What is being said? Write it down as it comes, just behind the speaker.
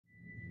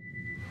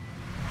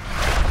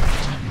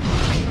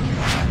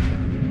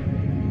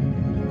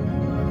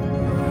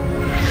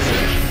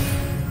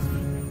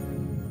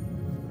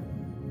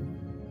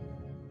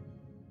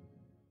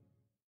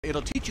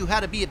It'll teach you how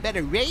to be a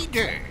better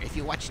raider if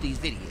you watch these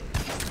videos.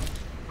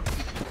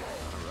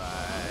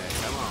 Alright,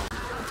 come on.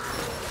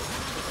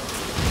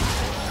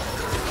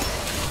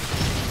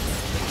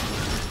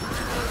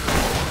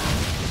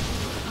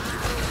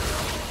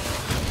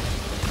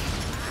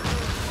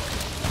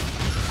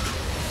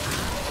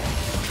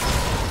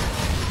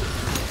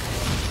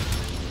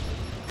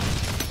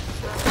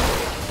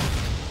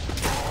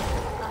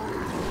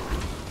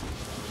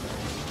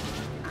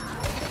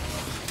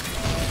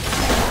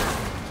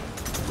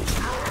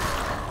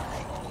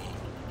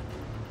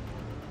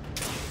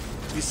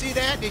 You see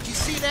that? Did you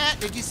see that?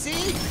 Did you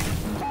see?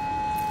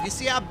 You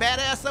see how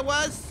badass I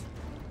was?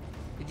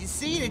 Did you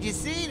see? Did you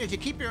see? Did you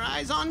keep your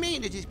eyes on me?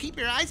 Did you keep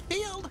your eyes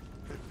peeled?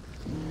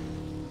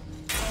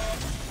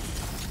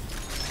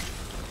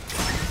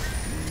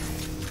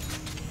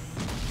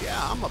 Yeah,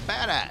 I'm a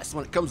badass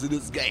when it comes to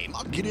this game.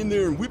 I'll get in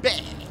there and whip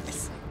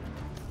ass.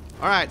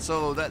 Alright,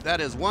 so that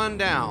is one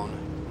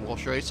down. We'll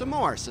show you some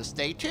more, so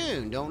stay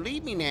tuned. Don't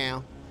leave me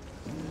now.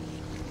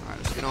 Alright,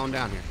 let's get on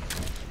down here.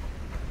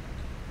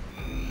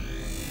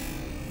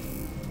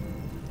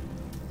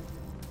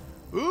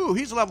 Ooh,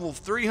 he's level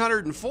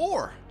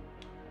 304.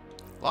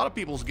 A lot of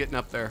people's getting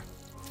up there.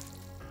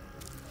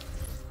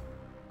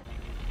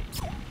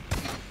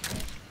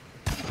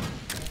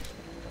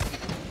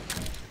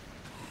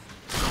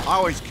 I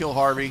always kill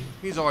Harvey.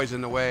 He's always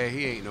in the way.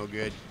 He ain't no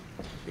good.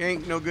 He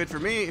ain't no good for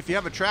me. If you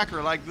have a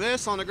tracker like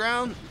this on the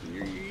ground,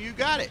 you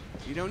got it.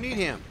 You don't need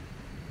him.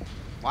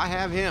 Why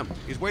have him?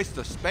 He's a waste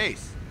of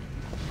space.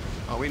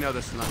 Oh, we know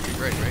this is not gonna be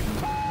great,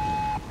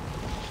 right?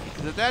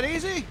 Is it that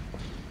easy?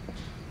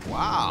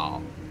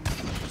 Wow.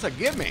 That's a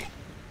gimme.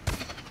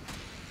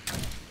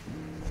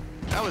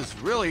 That was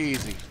really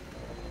easy.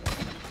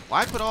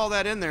 Why put all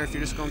that in there if you're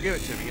just gonna give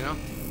it to me, you know?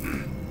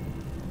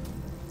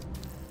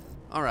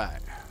 Alright.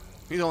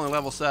 He's only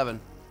level 7.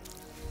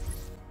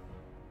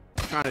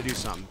 Trying to do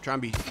something.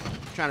 Trying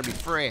to be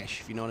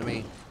fresh, if you know what I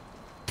mean.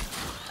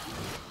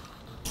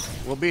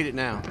 We'll beat it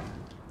now.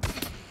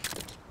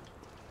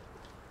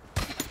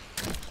 I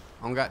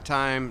don't got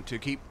time to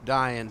keep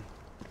dying.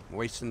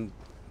 Wasting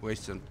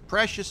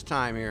precious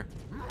time here.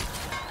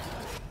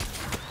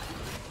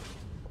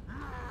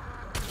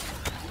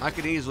 I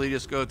could easily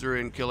just go through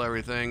and kill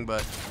everything,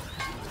 but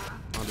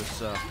I'll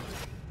just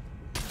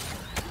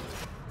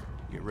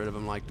get rid of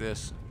them like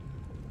this.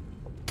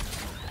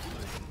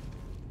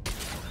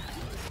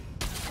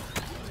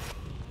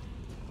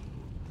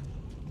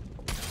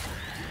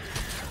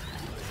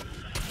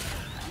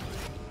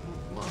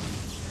 Come on.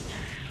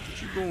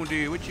 What you gonna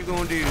do? What you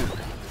gonna do?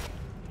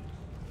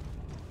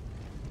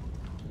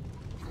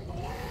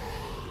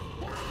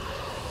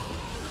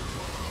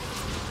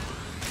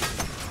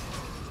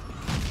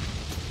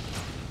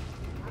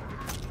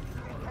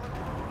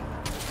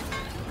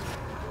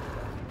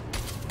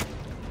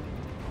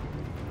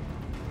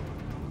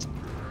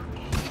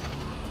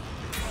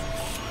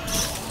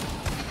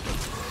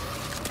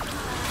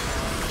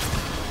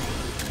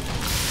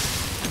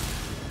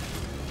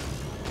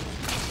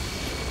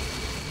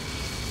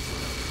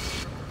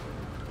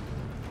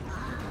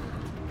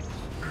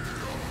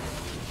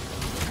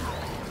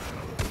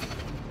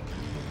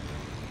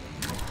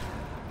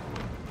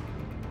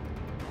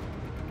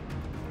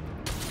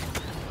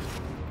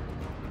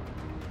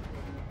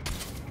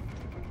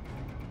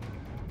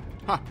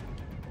 Huh.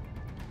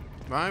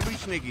 Trying to be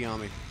sneaky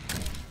on me.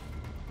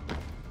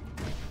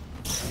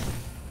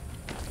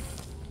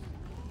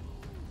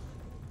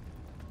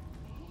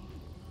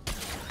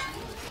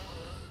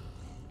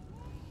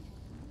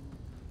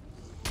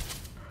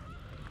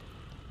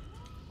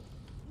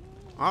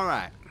 All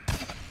right.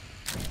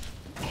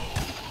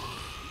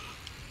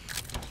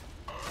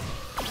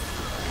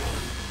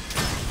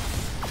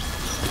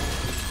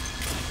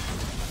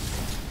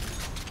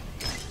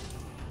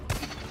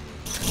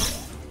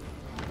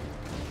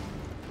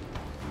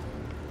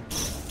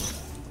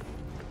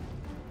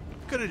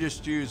 Could have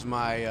just used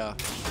my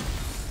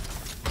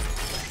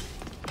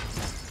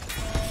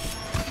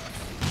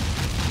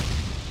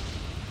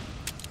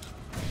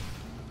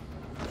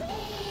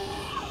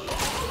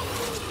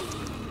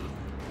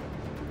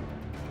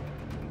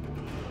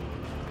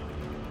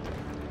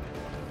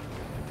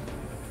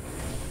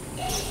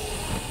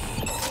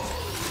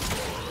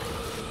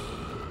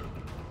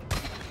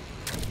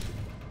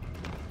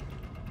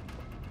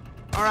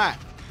all right.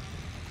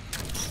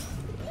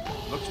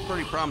 Looks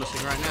pretty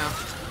promising right now.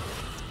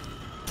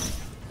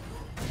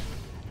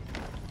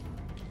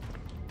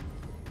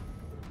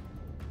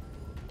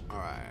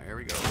 Here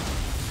we go.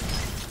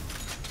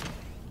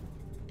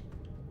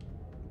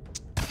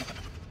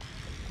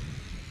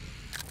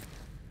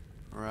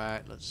 All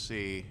right, let's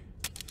see.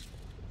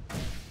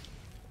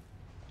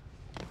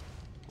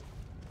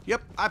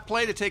 Yep, I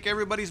play to take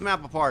everybody's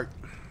map apart.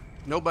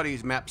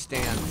 Nobody's map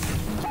stands.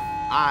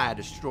 I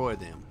destroy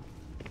them.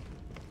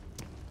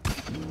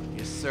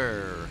 Yes,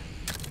 sir.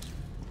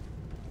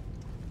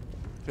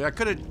 See, I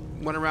could have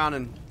went around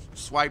and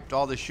swiped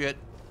all the shit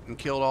and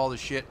killed all the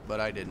shit, but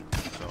I didn't.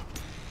 So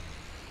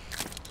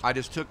I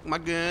just took my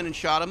gun and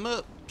shot him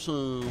up.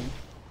 So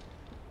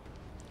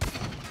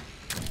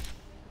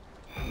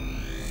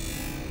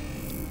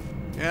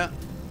Yeah,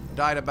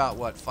 died about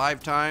what,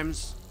 5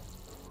 times?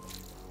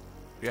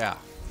 Yeah,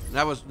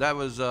 that was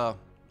I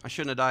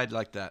shouldn't have died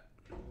like that.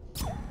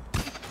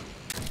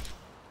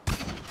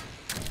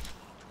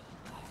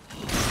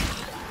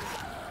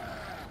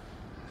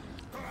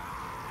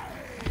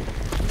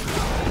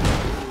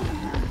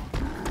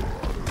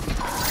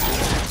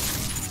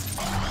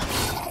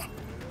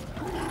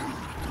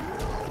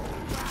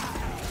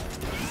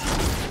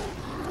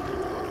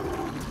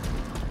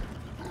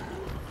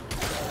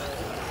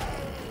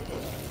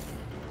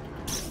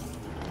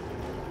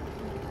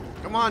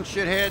 Come on,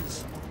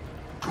 shitheads.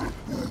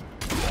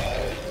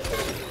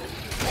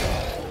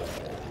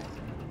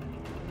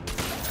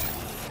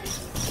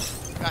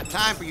 Got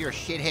time for your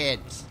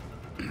shitheads.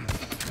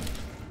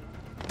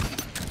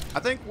 I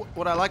think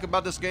what I like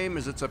about this game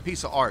is it's a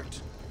piece of art.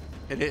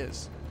 It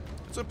is.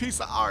 It's a piece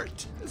of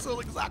art. This is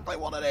exactly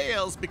what it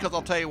is, because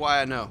I'll tell you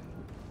why I know.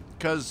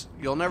 Because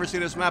you'll never see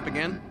this map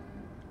again.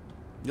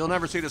 You'll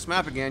never see this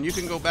map again. You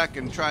can go back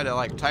and try to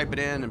like type it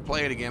in and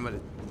play it again, but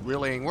it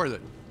really ain't worth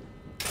it.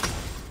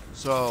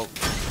 So,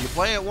 you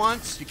play it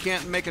once, you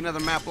can't make another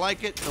map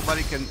like it.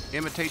 Nobody can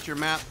imitate your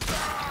map,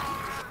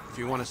 if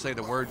you want to say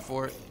the word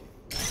for it.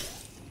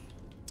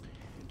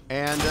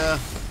 And,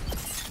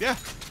 yeah.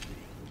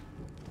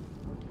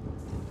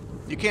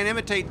 You can't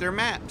imitate their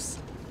maps.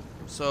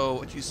 So,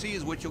 what you see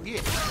is what you'll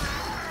get.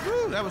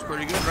 Woo, that was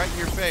pretty good, right in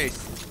your face.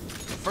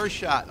 The first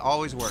shot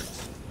always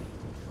works.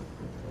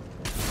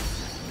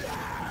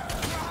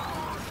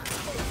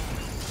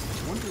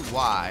 I wonder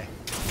why.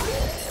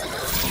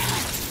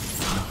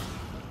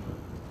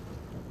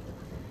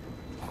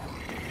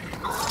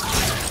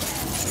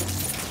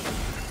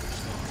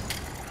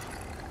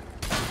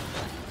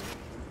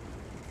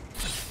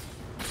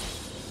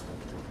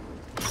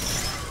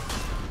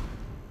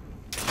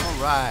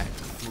 Right,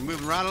 we're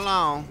moving right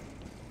along.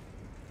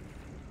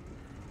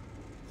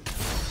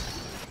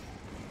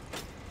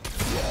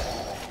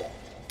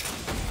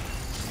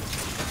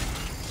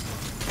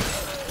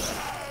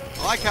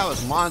 I like how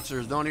his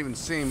monsters don't even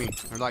see me.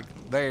 They're like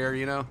there,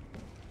 you know.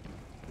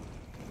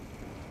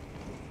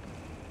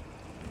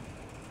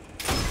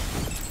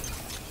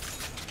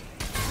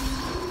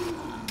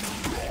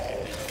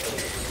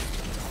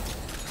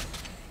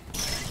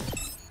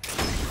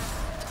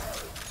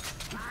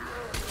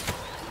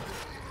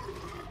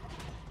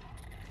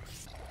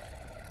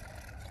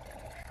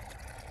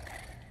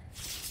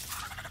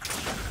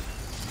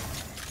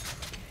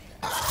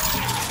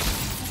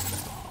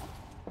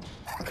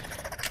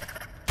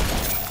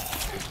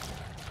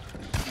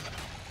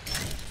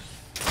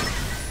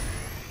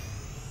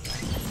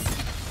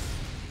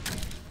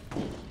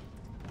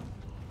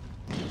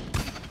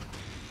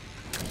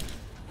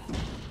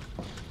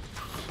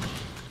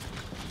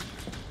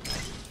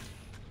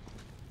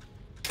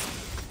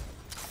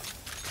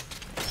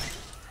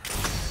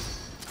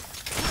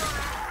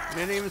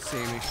 Didn't even see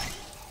me.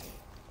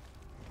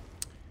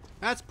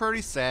 That's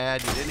pretty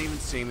sad. You didn't even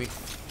see me.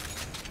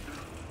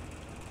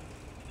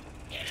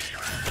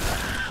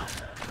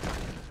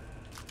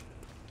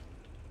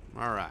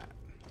 All right.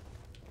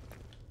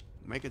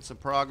 Making some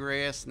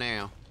progress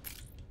now.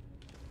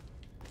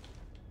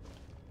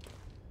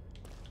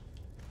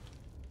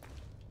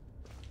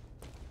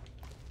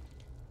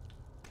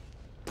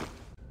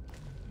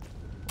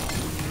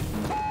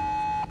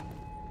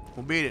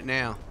 We'll beat it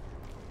now.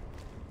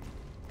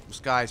 This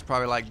guy's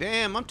probably like,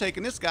 damn, I'm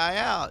taking this guy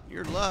out.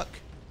 Your luck.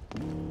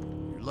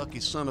 Your lucky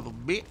son of a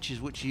bitch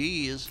is what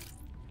she is.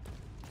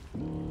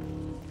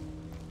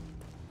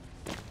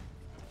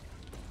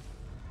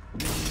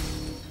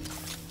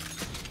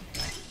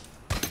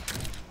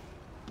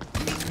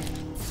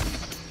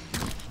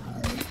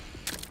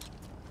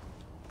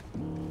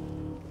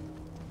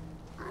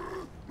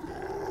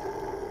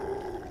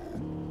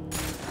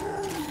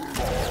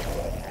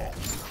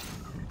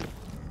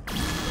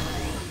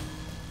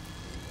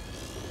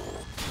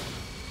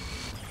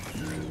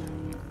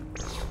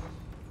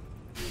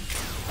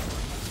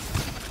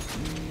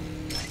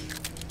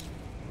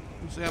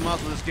 See, I might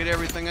as well just get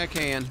everything I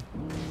can.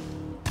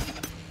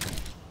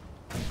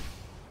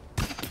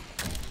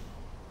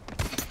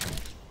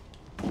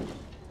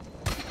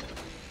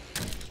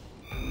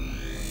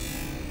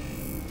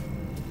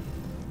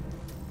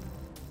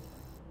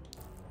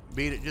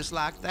 Beat it just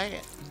like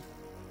that.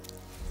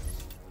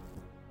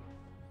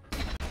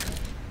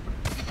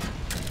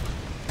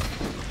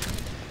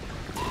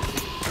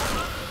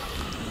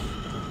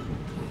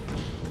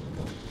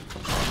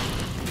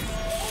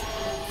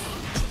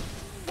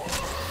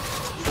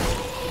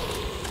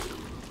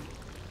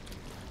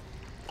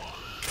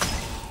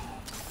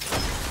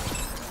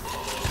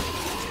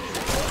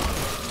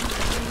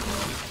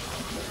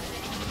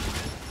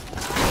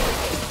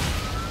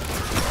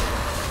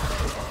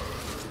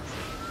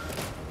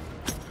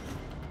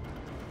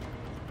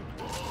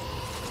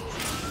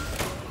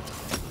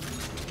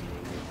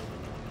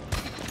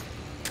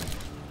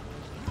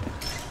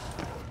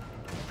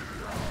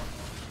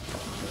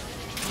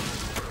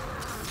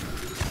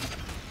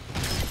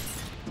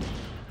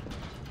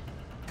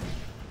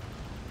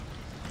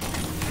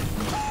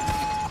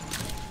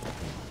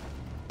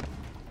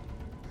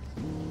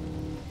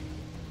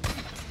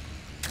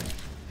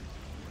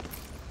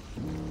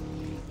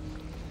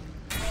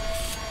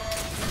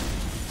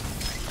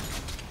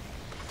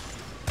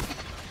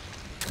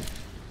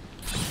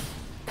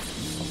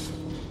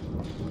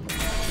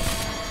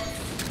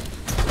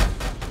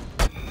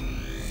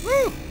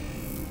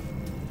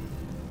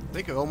 I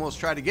think it almost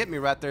tried to get me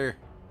right there.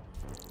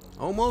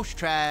 Almost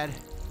tried.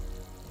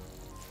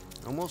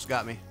 Almost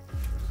got me.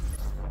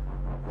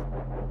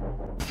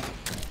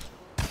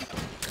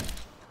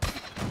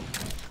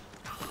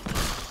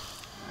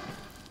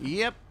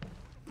 Yep.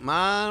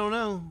 I don't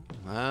know.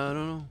 I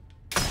don't know.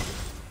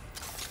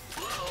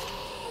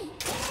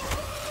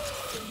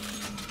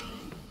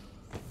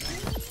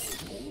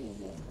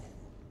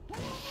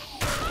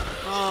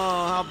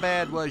 Oh, how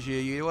bad was you?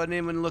 You wasn't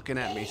even looking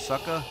at me,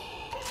 sucker.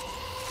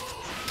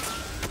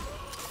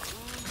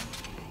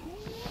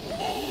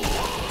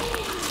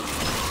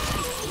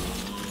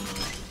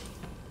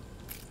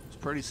 It's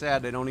pretty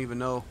sad they don't even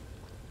know.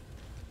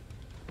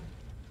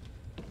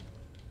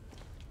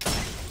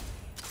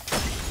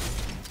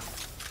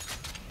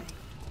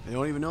 They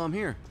don't even know I'm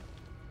here.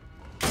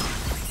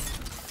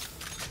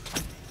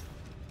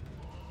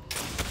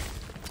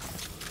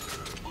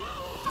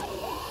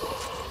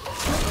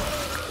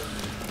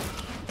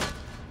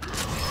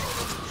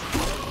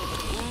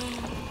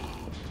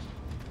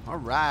 All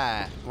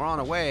right, we're on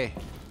our way.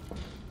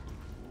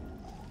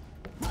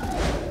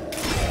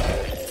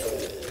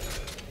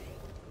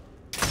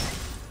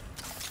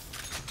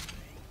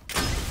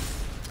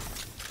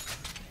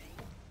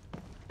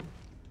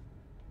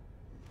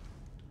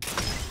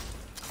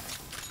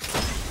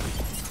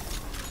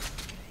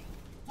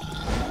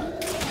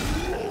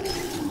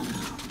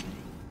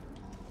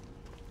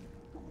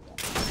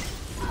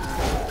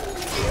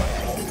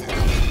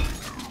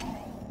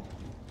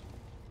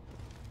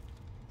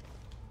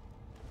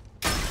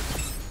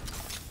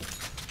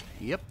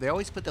 Yep, they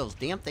always put those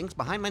damn things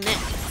behind my neck.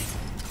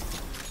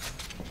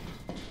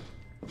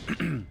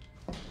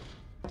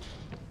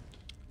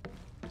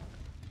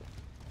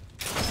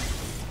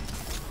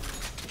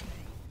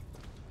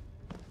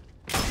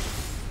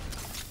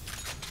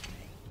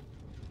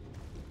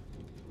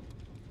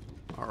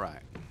 All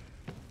right.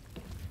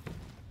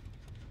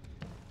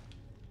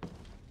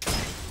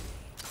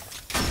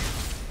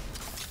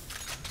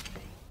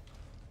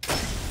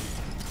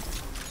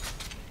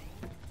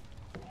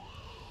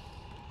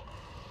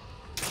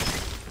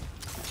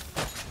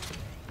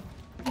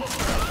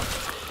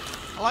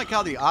 I like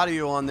how the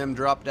audio on them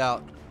dropped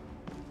out.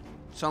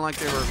 Sound like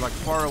they were like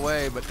far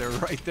away, but they're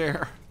right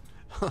there.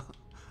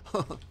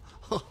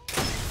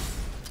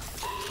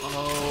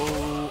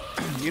 Oh,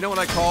 you know what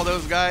I call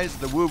those guys?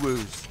 The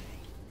woo-woos.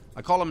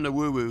 I call them the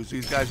woo-woos.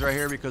 These guys right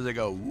here because they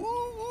go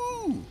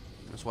woo-woo.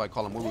 That's why I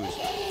call them woo-woos.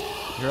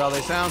 Hear how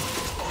they sound?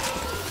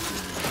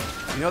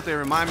 You know what they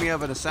remind me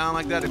of in a sound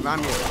like that? They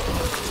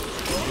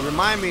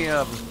remind me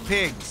of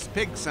pigs.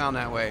 Pigs sound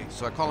that way,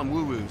 so I call them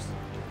woo-woos.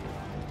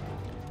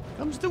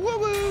 Comes the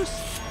woo-woos.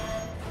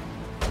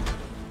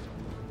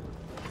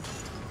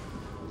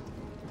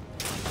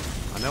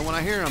 I know when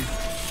I hear them.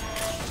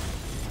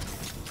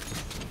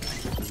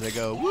 Because they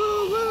go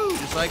woo-woo,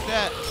 just like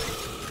that.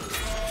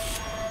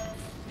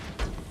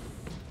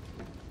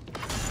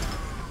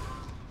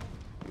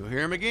 You'll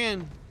hear him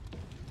again.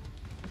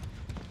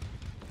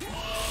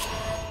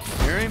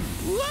 Hear him?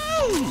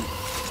 Woo!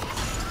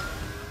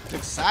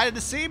 Excited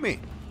to see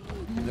me.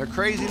 They're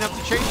crazy enough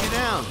to chase you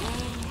down.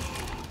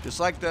 Just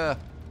like the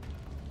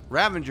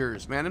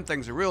Ravengers, man, them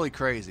things are really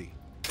crazy.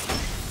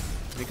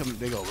 They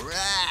go,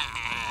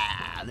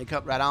 rah! And they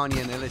come right on you,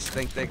 and they just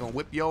think they're gonna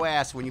whip your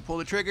ass when you pull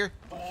the trigger.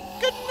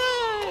 Good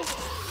night!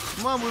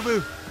 Come on, Woo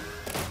Woo.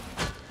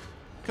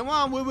 Come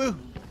on, Woo Woo.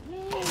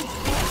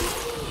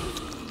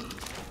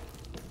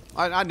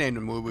 I named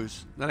them Woo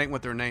Woos. That ain't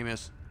what their name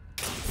is.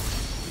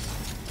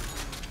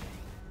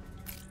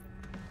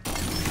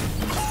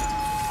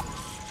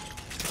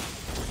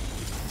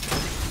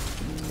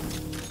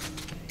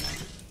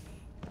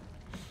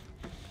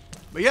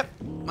 But yep,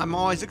 I'm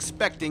always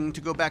expecting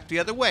to go back the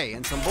other way,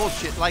 and some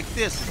bullshit like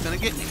this is gonna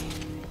get me.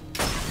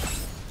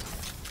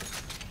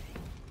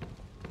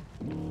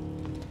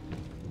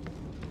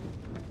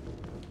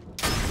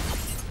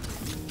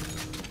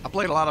 I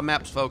played a lot of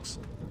maps, folks.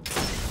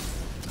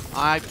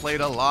 I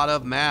played a lot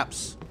of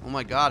maps. Oh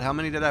my God, how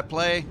many did I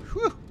play?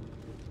 Whew.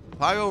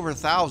 Probably over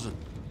 1,000.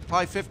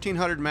 Probably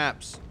 1,500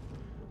 maps.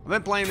 I've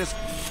been playing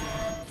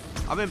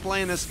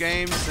this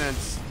game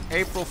since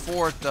April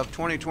 4th of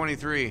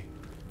 2023.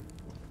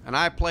 And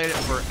I played it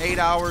for 8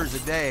 hours a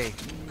day.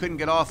 Couldn't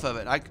get off of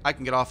it. I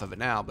can get off of it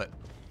now, but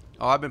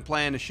oh, I've been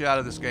playing the shit out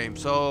of this game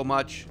so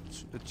much.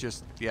 It's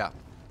just, yeah.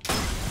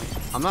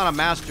 I'm not a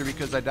master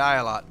because I die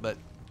a lot, but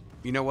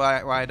you know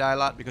why I die a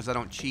lot? Because I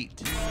don't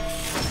cheat.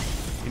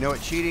 You know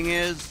what cheating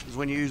is? Is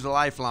when you use a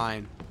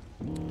lifeline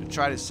to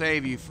try to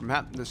save you from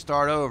having to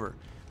start over.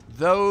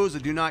 Those I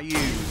do not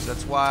use.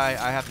 That's why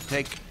I have to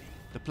take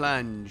the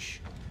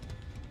plunge.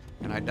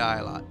 And I die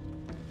a lot.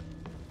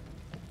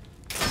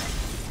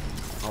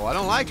 Oh, I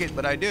don't like it,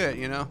 but I do it,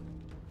 you know.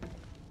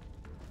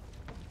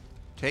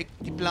 Take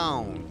the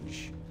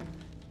plunge.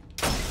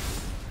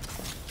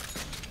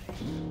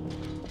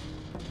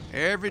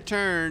 Every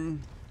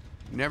turn,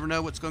 you never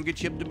know what's going to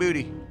get you up the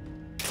booty.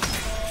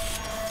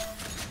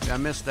 I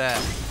missed that.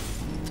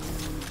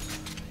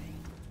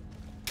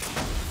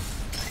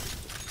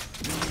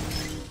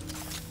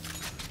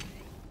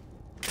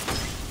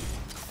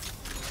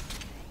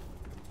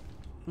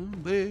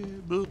 baby,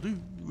 do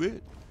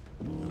it.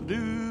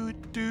 Do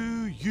it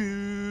to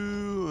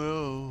you.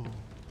 Oh,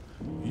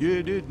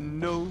 you didn't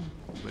know,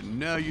 but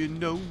now you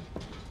know.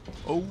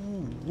 Oh,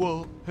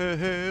 what the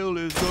hell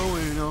is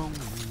going on?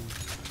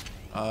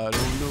 I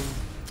don't know,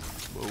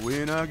 but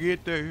when I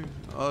get there,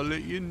 I'll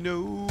let you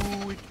know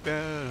it's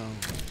bad on.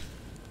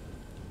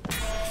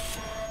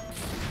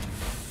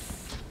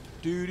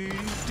 Do do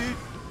do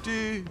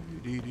do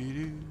do do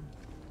do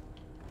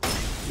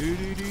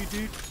do do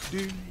do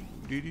do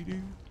do do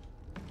do.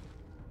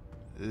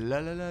 La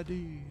la la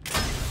dee.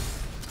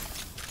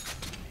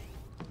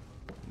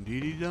 Dee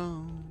dee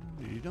dum,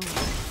 dee dee dum.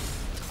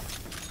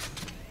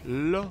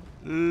 La la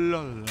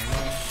la la.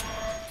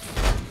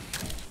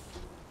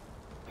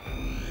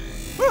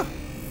 Whew.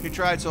 He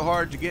tried so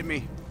hard to get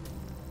me.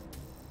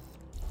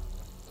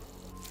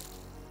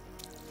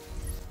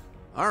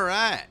 All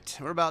right,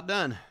 we're about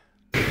done.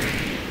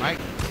 Right,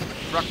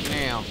 truck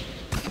now.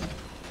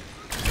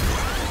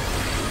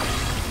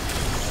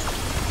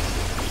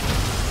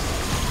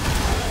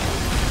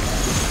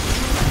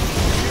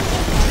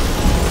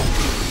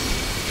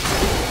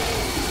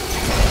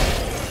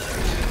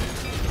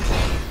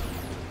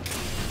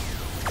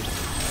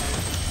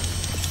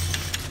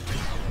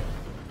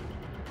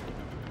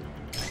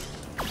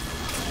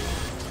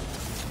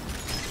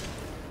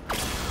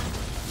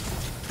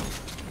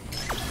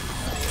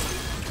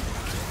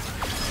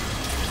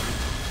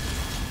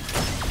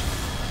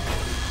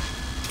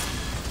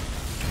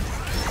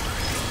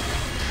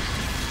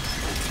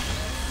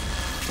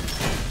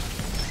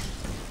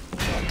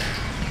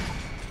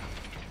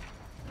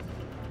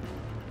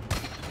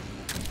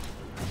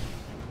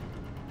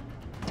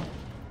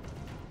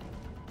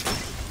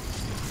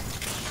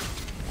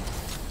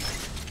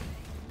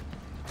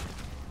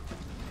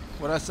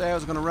 What did I say? I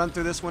was going to run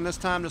through this one this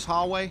time, this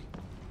hallway?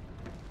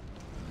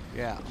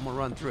 Yeah, I'm going to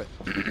run through it.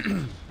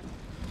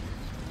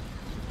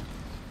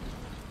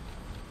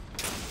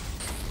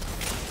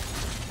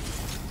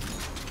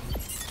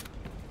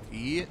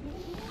 Yeah.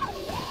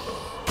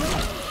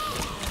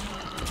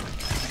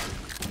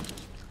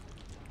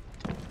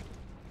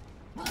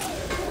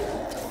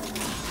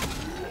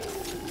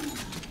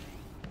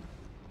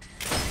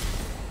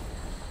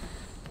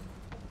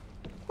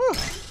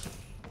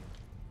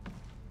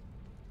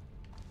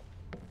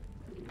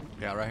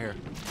 Yeah, right here.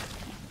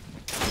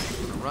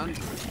 I'm gonna run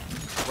through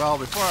it. Well,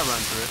 before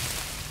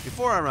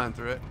I run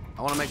through it,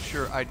 I want to make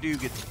sure I do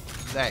get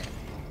that.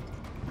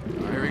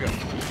 All right, here we go.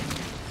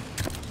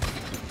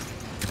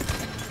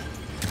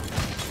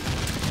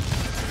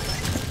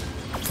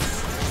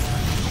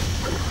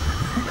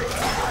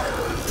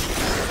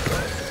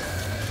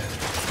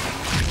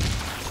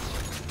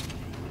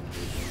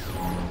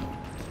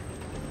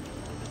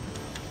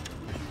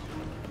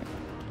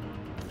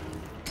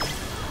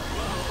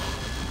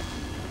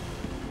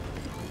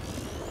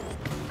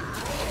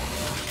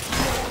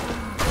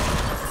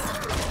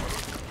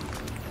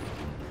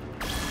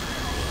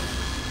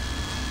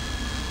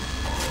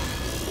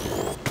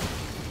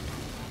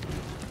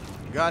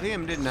 Got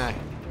him, didn't I?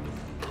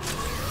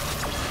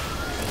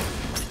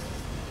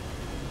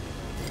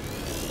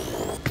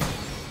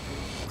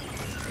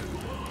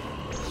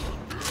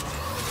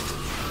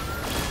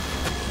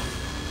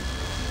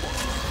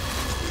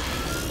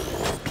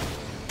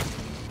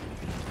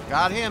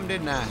 Got him,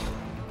 didn't I?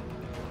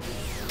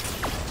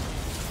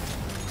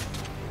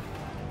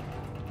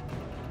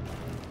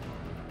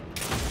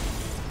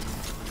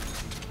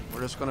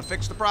 We're just gonna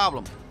fix the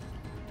problem.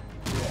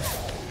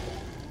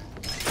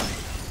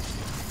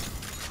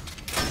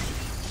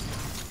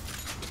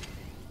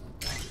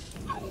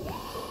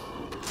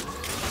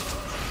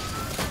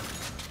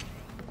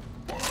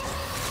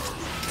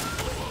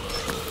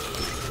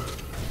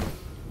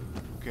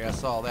 Okay, I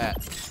saw that.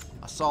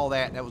 I saw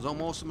that. That was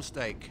almost a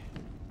mistake.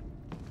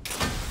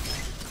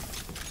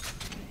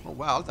 Oh,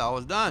 wow, I thought I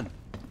was done.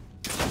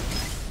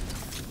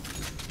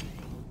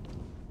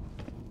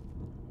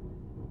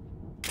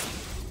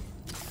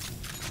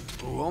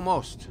 Oh,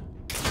 almost.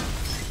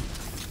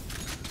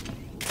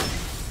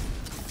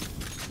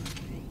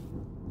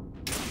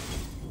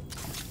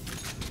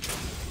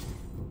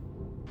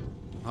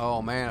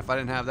 Oh, man, if I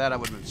didn't have that, I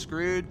would have been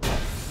screwed.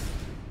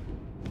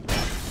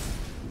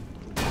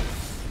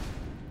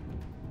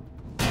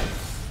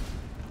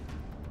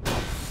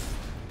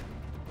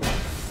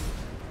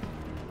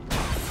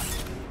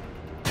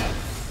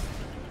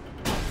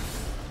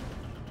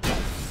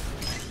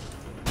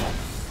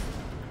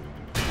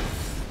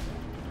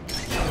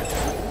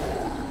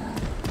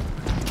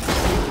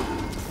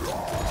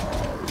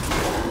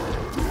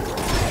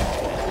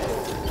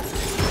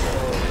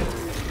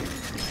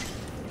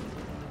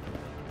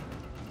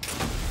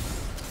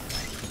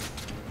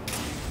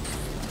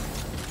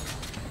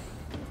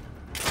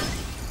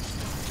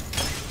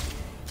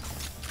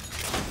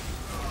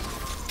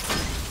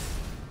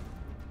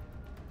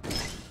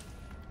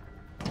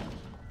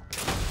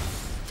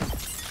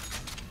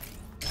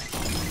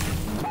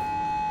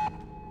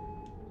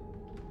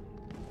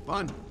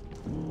 Fun.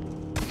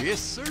 Yes,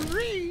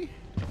 sirree.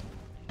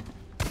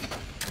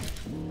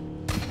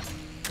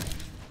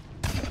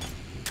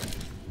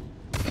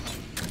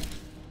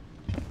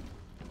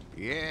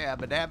 Yeah,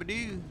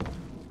 ba-dabba-doo.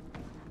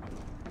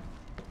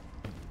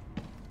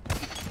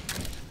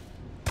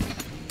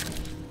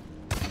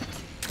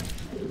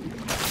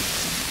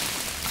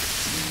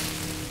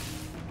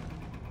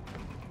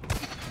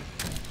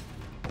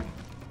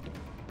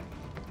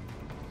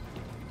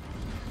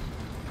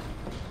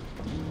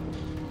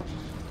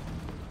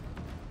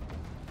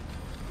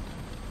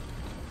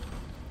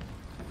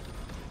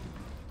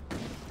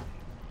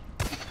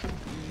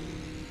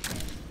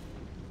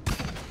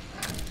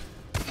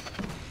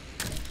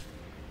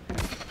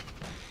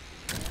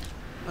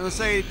 I was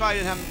gonna say he probably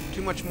didn't have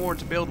too much more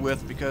to build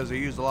with because he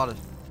used a lot of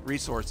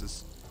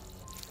resources.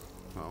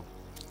 Oh,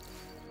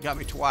 got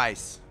me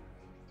twice.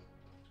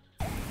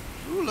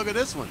 Ooh, look at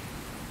this one.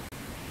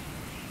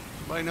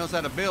 Somebody knows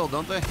how to build,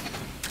 don't they?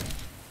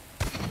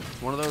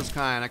 It's one of those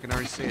kind. I can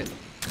already see it.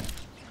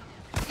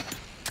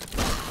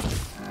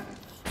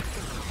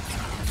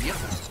 Yep.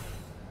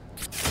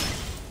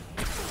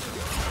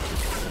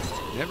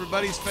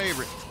 Everybody's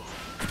favorite.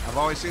 I've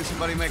always seen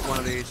somebody make one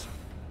of these.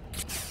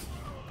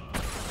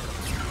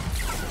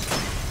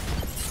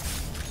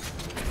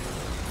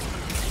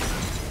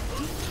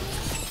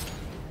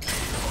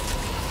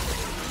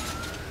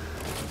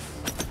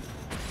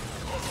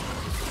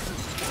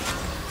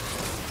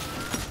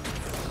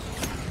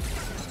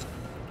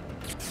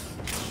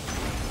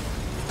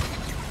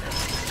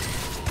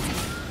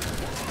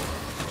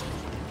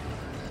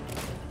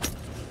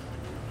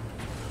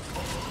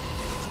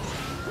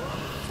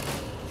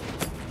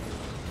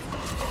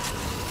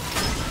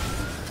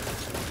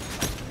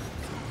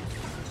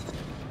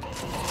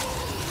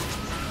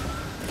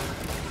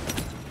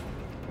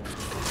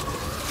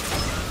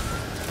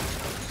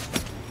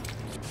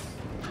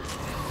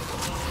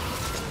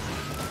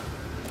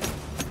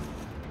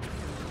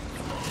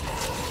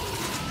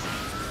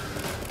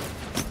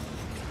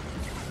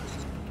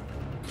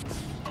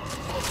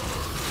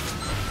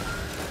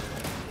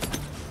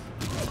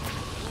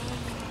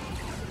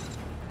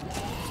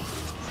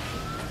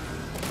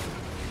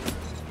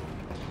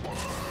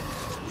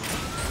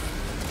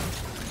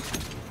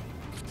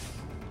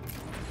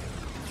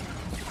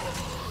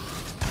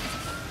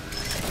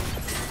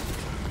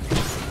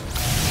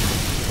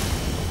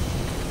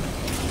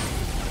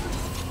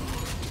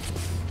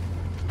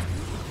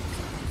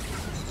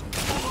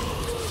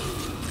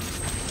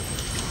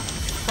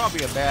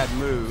 Probably a bad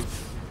move.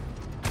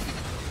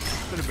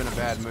 Could have been a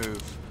bad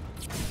move.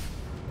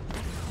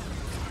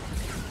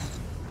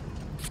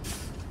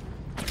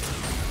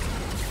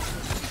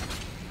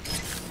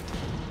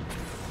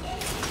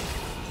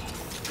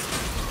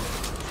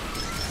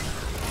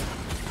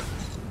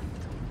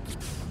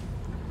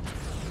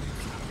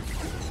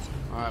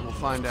 Alright, we'll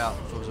find out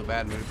if it was a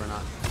bad move or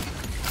not.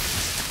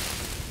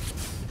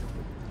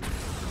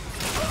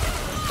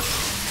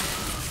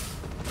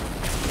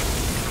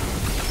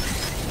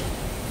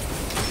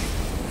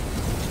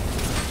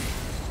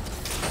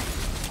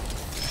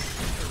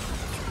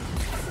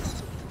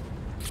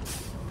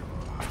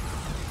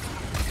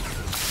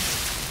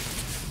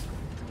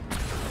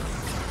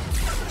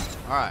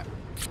 All right.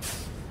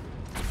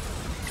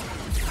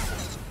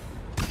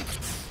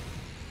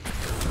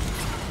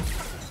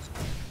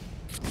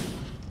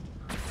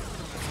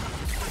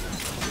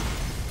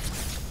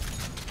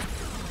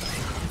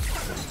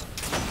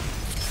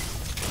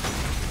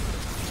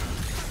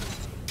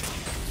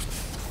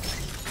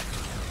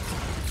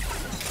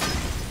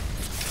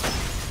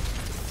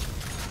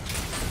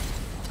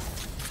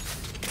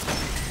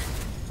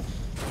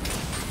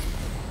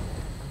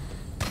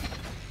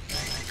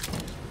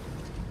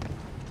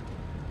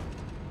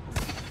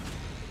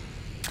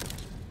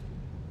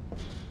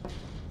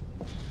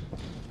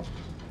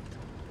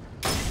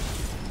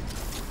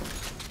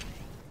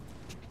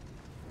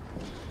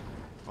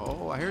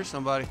 Oh, I hear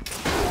somebody.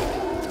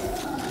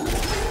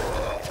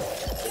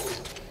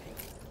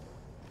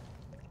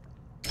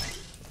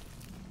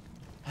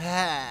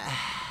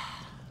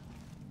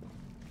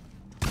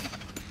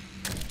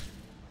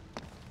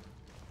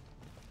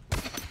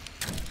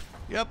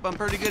 Yep, I'm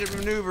pretty good at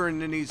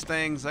maneuvering in these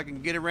things. I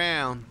can get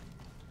around.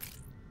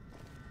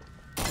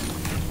 The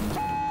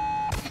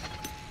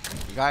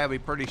guy will be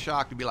pretty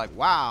shocked to be like,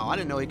 wow, I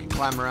didn't know he could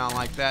climb around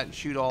like that and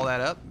shoot all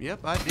that up. Yep,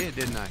 I did,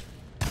 didn't I?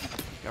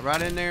 Got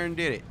right in there and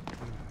did it.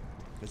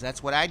 Because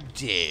that's what I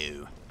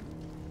do.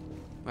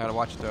 I gotta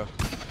watch it though.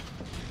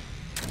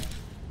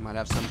 Might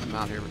have something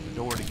out here with the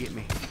door to get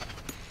me.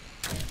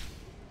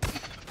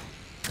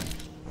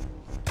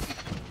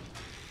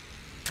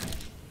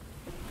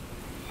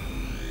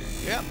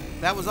 Yep,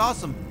 that was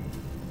awesome.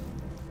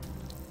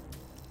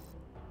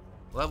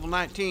 Level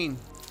 19.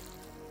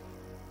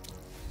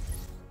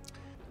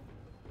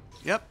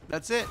 Yep,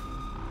 that's it.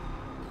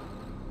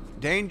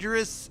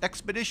 Dangerous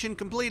expedition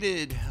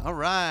completed. All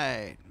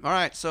right. All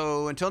right,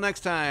 so until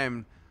next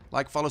time,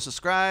 like, follow,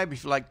 subscribe.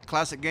 If you like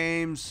classic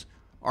games,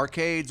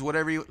 arcades,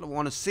 whatever you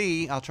want to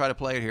see, I'll try to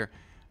play it here.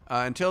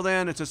 Until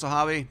then, it's just a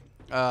hobby.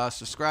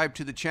 Subscribe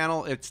to the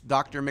channel. It's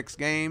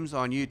DRMIXGAMES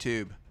on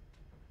YouTube.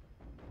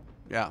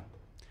 Yeah.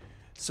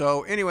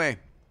 So anyway,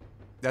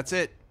 that's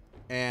it.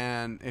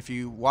 And if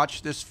you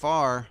watch this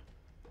far,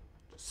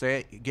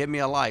 give me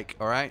a like,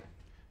 all right?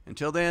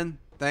 Until then,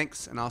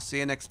 thanks, and I'll see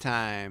you next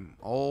time.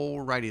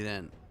 Alrighty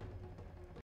then.